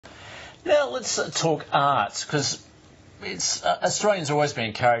Now let's talk art, because Australians have always been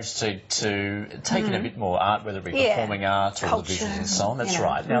encouraged to take in a bit more art, whether it be performing art or the visuals and so on. That's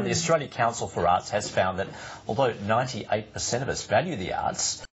right. Now, the Australian Council for Arts has found that although 98% of us value the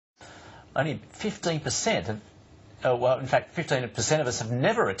arts, only 15% well, in fact, 15% of us have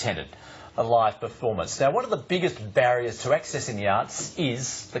never attended a live performance. Now, one of the biggest barriers to accessing the arts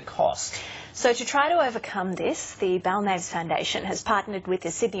is the cost. So to try to overcome this, the Balnaves Foundation has partnered with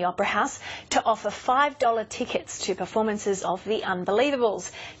the Sydney Opera House to offer $5 tickets to performances of The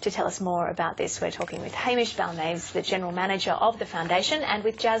Unbelievables. To tell us more about this, we're talking with Hamish Balnaves, the General Manager of the Foundation, and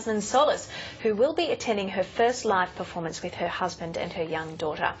with Jasmine Solis, who will be attending her first live performance with her husband and her young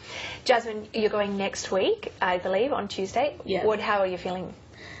daughter. Jasmine, you're going next week, I believe, on Tuesday. Yeah. How are you feeling?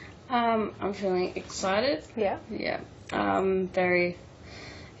 I'm feeling excited. Yeah. Yeah.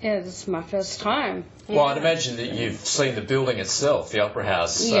 This is my first time. Well, I'd imagine that you've seen the building itself, the Opera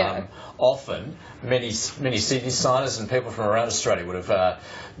House, often. Many Sydney-siders and people from around Australia would have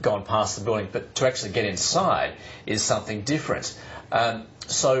gone past the building, but to actually get inside is something different.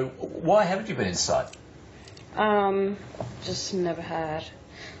 So why haven't you been inside? Just never had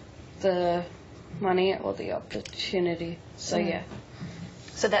the money or the opportunity, so yeah.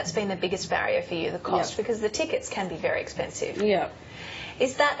 So that's been the biggest barrier for you, the cost, because the tickets can be very expensive. Yeah.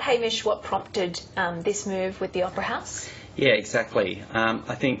 Is that, Hamish, what prompted this move with the Opera House? Yeah, exactly.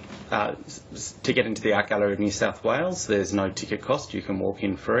 I think to get into the Art Gallery of New South Wales, there's no ticket cost. You can walk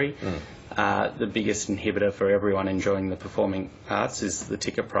in free. The biggest inhibitor for everyone enjoying the performing arts is the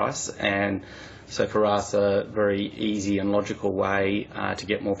ticket price, and so for us a very easy and logical way to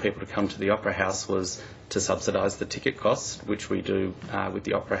get more people to come to the Opera House was to subsidise the ticket costs, which we do with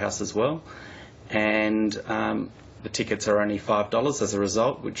the Opera House as well. And the tickets are only $5 as a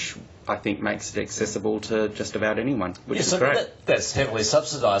result, which I think makes it accessible to just about anyone, which is great. That's heavily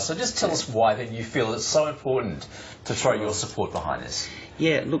subsidised. So just tell us why then you feel it's so important to throw your support behind this.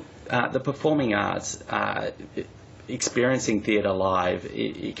 Yeah, look, the performing arts, experiencing theatre live,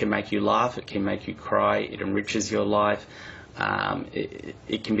 it can make you laugh, it can make you cry, it enriches your life,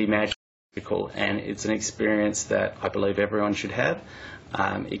 it can be magical, and it's an experience that I believe everyone should have.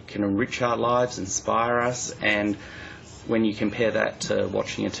 It can enrich our lives, inspire us, and when you compare that to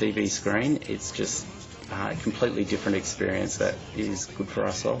watching a TV screen, it's just a completely different experience that is good for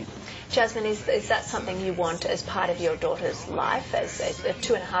us all. Jasmine, is that something you want as part of your daughter's life, as a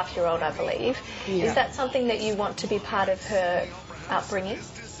 2.5-year-old, I believe? Yeah. Is that something that you want to be part of her upbringing?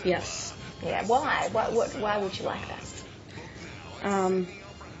 Yes. Yeah. Why? Why would you like that?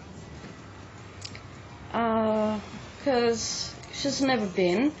 Because she's never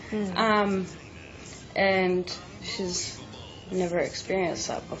been, and she's never experienced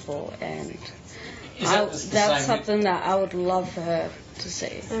that before, and that's something that I would love for her to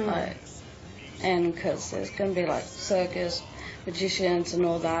see. And because there's going to be like circus, magicians and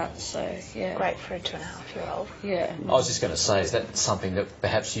all that, so yeah. Great for a 2.5-year-old. Yeah. I was just going to say, is that something that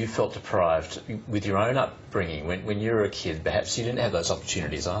perhaps you felt deprived with your own upbringing? When you were a kid, perhaps you didn't have those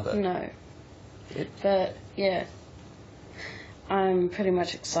opportunities either? No. But yeah, I'm pretty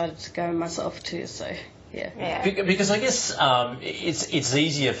much excited to go myself too, so yeah. Because I guess it's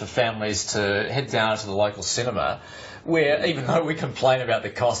easier for families to head down to the local cinema, where even though we complain about the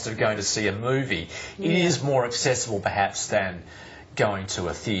cost of going to see a movie, it is more accessible perhaps than going to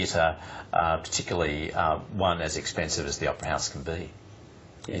a theatre, particularly one as expensive as the Opera House can be.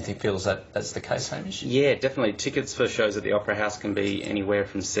 Yeah. You feels that's the case, Hamish? Yeah, definitely. Tickets for shows at the Opera House can be anywhere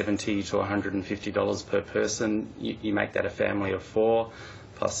from $70 to $150 per person. You make that a family of 4,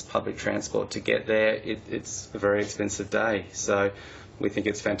 plus public transport to get there. It's a very expensive day. So we think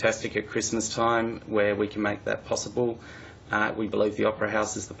it's fantastic at Christmas time where we can make that possible. We believe the Opera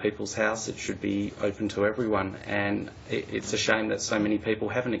House is the people's house. It should be open to everyone, and it's a shame that so many people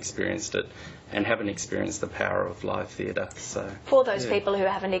haven't experienced it and haven't experienced the power of live theatre. So, for those people who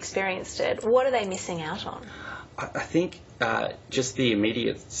haven't experienced it, what are they missing out on? I think just the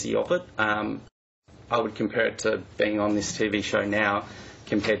immediacy of it. I would compare it to being on this TV show now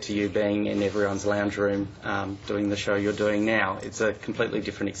compared to you being in everyone's lounge room doing the show you're doing now. It's a completely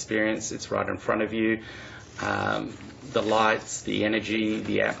different experience. It's right in front of you. The lights, the energy,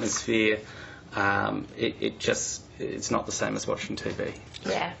 the atmosphere, it's not the same as watching TV.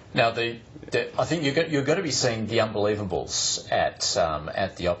 Yeah. Now, I think you're going to be seeing The Unbelievables at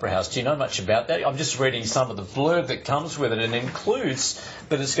the Opera House. Do you know much about that? I'm just reading some of the blurb that comes with it, and includes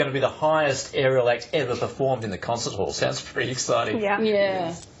that it's going to be the highest aerial act ever performed in the concert hall. Sounds pretty exciting.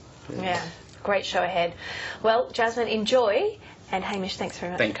 Yeah. Great show ahead. Well, Jasmine, enjoy, and Hamish, thanks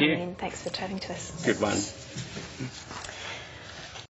very much for coming in. Thanks for chatting to us. Good one.